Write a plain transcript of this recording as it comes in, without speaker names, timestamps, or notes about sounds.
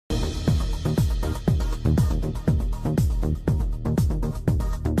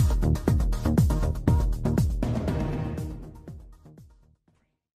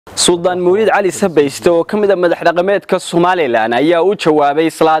Suldaan Mawlid Ali Sabayste oo kamid ah madax dhaqameedka Soomaaliland ayaa u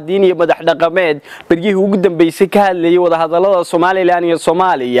jawaabay salaadiin iyo madax dhaqameed berigii ugu dambeysay ka hadlayay wada hadallada Soomaaliland iyo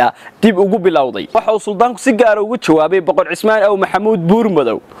Soomaaliya dib ugu bilowday waxa uu suldaanku si gaar ah ugu jawaabay Boqor Cismaan aw Maxamuud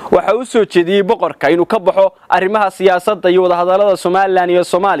Buurmadow waxa uu soo jeediyay boqorka inuu ka baxo arrimaha siyaasadda iyo wada hadallada Soomaaliland iyo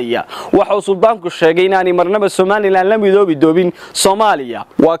Soomaaliya waxa uu suldaanku sheegay in aanay marnaba Soomaaliland la midoobi doobin Soomaaliya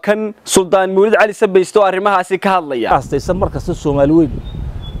waa kan Suldaan Mawlid Ali Sabayste oo arrimahaasi ka hadlaya aastaysan markasta Soomaaliyeed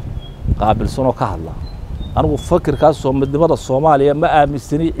qaabilsano ka hadla anigu fakirkaas Soomaalnimada Soomaaliya ma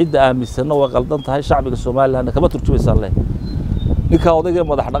aaminsani cid aaminsano waa qaldan tahay shacbiga Soomaaliland kama turjumaysan leh ninka odayga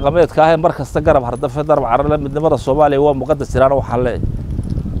madax dhaqameedka ah markasta garab hardafa darb carale midnimada Soomaaliya waa muqaddas tiraan waxa leeyahay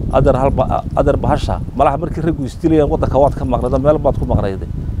adar bahasha malaha markii rag istilayeen wadanka waad ka maqnada meel baad ku maqnayday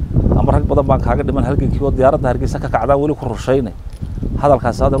ama rag badan baan kaaga dhiman halgankii oo diyaaradda Hargeysa ka kacdaan wali ku rusheynay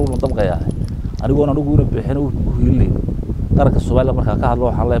hadalkaas hadal uu damqaya anigoona ugu bixin uu hiilay qaranka Soomaaliya marka ka hadlo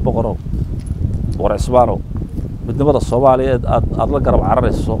waxa leeyahay boqor Cismaan midnimada Soomaaliyeed aad la garab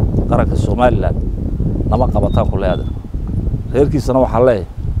cararayso qaranka Soomaaliland lama qabataan ku leeyahay reerkiisana waxa leeyahay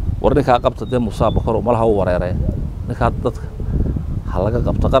war ninka qabta de Musa Boqor malaha uu wareeray ninka dadka halaga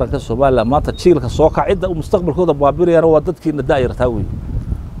qabta qaranka Soomaaliland maanta jiilka soo kacida oo mustaqbalkooda baabirayana waa dadkiina daayirtaa weey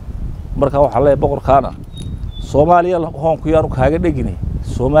marka waxa leeyahay boqorkaana Soomaaliya hoonku yaanu kaaga dhigini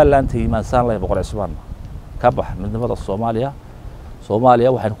Soomaaliland iimaansan leh Boqor Cismaan ka bax midnimada Soomaaliya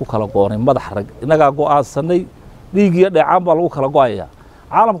waxaan ku kala goonay madax rag inaga go'aansanay dhiigiyo dheecaan baa lagu kala go'aya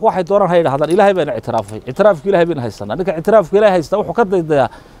caalamku waxay doonaan hay'adahan Ilaahay baan ictiraafka Ilaahay baan haysanaa ninka ictiraafka Ilaahay haysta wuxuu ka daydayaa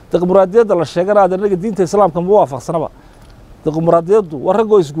dimuqraadiyadda la sheeganayo anaga diinta islaamka ma waafaqsanaba dimuqraadiyaddu war rag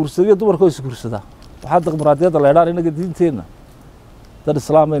oo isguursadaya dumarka oo isguursada waxa dimuqraadiyadda la yiraahdo inaga diinteena dad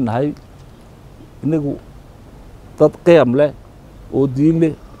islaameenahay inagu dad qiyam leh oo diin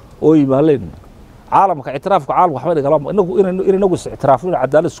leh oo iimaan leh caalamka ictiraafka caalamka waxba dhigalaam inagu ictiraafno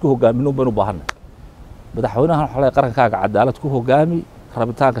cadaalad isku hogaamino banu baahan madaxweynaha waxa la qarankaaga cadaalad ku hogaami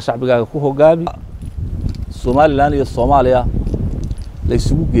rabitaanka shacbigaaga ku hogaami Soomaaliland iyo Soomaaliya la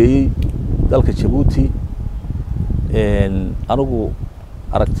isugu geeyay dalka Djibouti anigu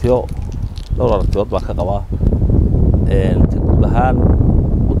aragtiyo dhowr aragtiyood baan ka qabaa tabahan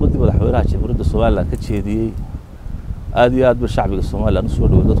wadada madaxweynaha Jamhuuriyadda Soomaaliland ka jeediyay aad iyo aad ba shacbiga Soomaaliland soo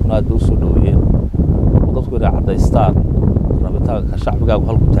dhaweeyay dadkuna aad u soo dhaweeyeen dadku inay cadaystaan rabitaanka shacbigaagu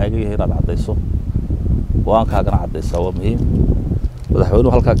halku taagan yahay inaad cadayso go'aankaaga cadaysaa waa muhiim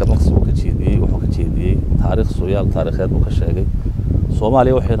madaxweynuhu halka ganacsi uu ka jeediyay taariikh sooyaal taariikheed uu ka sheegay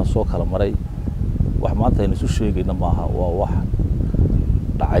Soomaaliya waxayna soo kala maray wax maanta aynu isu sheegayna maaha waa wax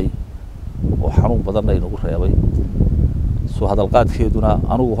dhacay oo xanuun badan ay nagu reebay soo hadalqaadkeeduna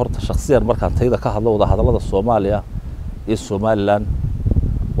anigu horta shakhsiyan markaan tayda ka hadlo wada hadallada Soomaaliya iyo Somaliland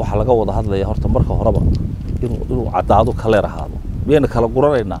waxa laga wada hadlaya horta marka horeba inuu cadaado kale rahaado miyayna kala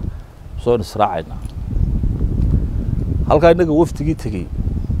guranayna soo israacayna halka inaga waftigii tagay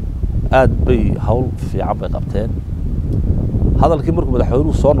aad bay hawl fiican bay qabteen hadalkii markuu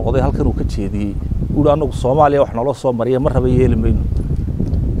madaxweynuhu soo noqday halkan uu ka jeediyay uu anagu Soomaaliya wax nolo soo mariyay mar raba yeelmayno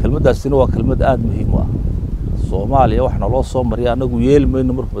kelmadaasina waa kelmad aad muhiim ah Soomaaliya wax nolo soo mariyay anagu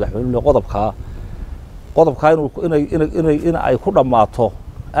yeelmayno markuu madaxweynuhu qodobka in ay ku dhamaato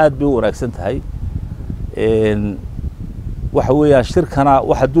aad bay u wanaagsan tahay waxa weeyaan shirkana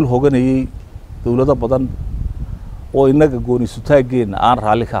waxa dul hoganayay dawlado badan oo inaga goonisu taageena aan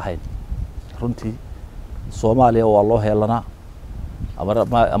raali ka ahayn runtii Soomaaliya waa loo heelanaa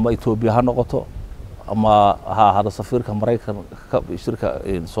ama Itoobiya ha noqoto ama hada safiirka Mareykanka shirka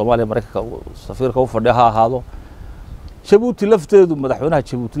Soomaaliya Mareykanka safiirka u fadhiya ha ahaado Djibouti lafteedu madaxweynaha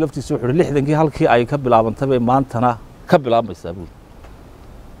Djibouti laftiisa wuxuu 60kii halkii ay ka bilaabantay maantana ka bilaabaysaa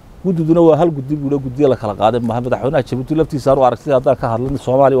gududuna waa hal guddiyo la kala qaaday madaxweynaha Djibouti laftiisa aanu aragtida hadda ka hadlan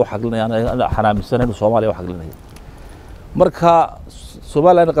Soomaaliya wax xaqlinayaan xanaamisanayno Soomaaliya wax xaqlinayaan marka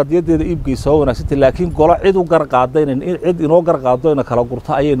Soomaaliland qadiyadeeda iibgeysa wanaagsan laakiin golo cid u gar qaadayn in cid inoo gar qaado in kala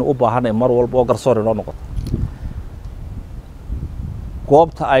gurto ayaynu u baahanay mar walba oo garsoor inoo noqoto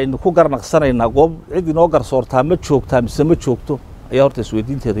goobta aynu ku garnaqsanayna goob cid inoo garsoortaa ma joogtaa mise ma joogto ayaa horta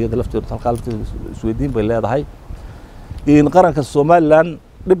isweydiinteeda iyada lafteedu halka isweydiin bay leedahay in qaranka Soomaaliland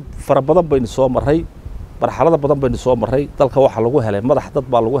dib fara badan baynu soo maray marxalada badan baynu soo maray dalka waxa lagu helay madax dad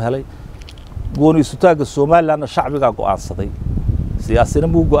baa lagu helay gooni sutaaga Soomaaliland shacbiga go'aansaday siyaasina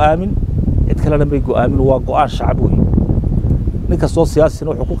muu go'aamin cid kalena may go'aamin waa go'aan shacbi weey ninka soo siyaasina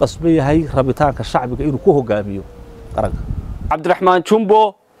wuxuu ku qasbay yahay rabitaanka shacbiga inuu ku hogaamiyo qaranka Cabdiraxmaan Jumbo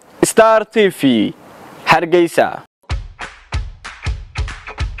Star TV Hargeysa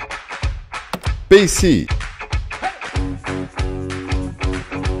BC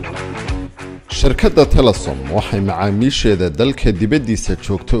shirkadda Telesom waxay macaamiisheeda dalka dibaddiisa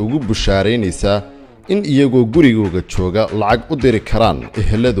joogta ugu bushaaraynaysaa in iyagoo gurigooda jooga lacag u diri karaan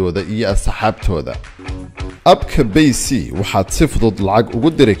eheladooda iyo asxaabtooda. abka BC waxaad si fudud lacag ugu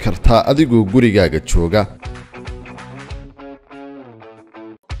diri kartaa adigoo gurigaaga jooga.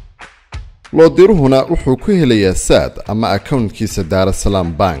 loo diruhuna wuxuu ku helayaa saad ama accountkiisa Daarasalaam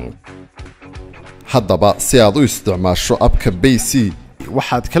Bank. haddaba si aad u isticmaasho abka BC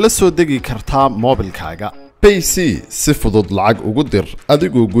waxaad kala soo degi kartaa moobilkaaga. BC si fudud lacag ugu dir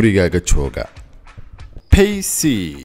adigoo gurigaaga jooga. BC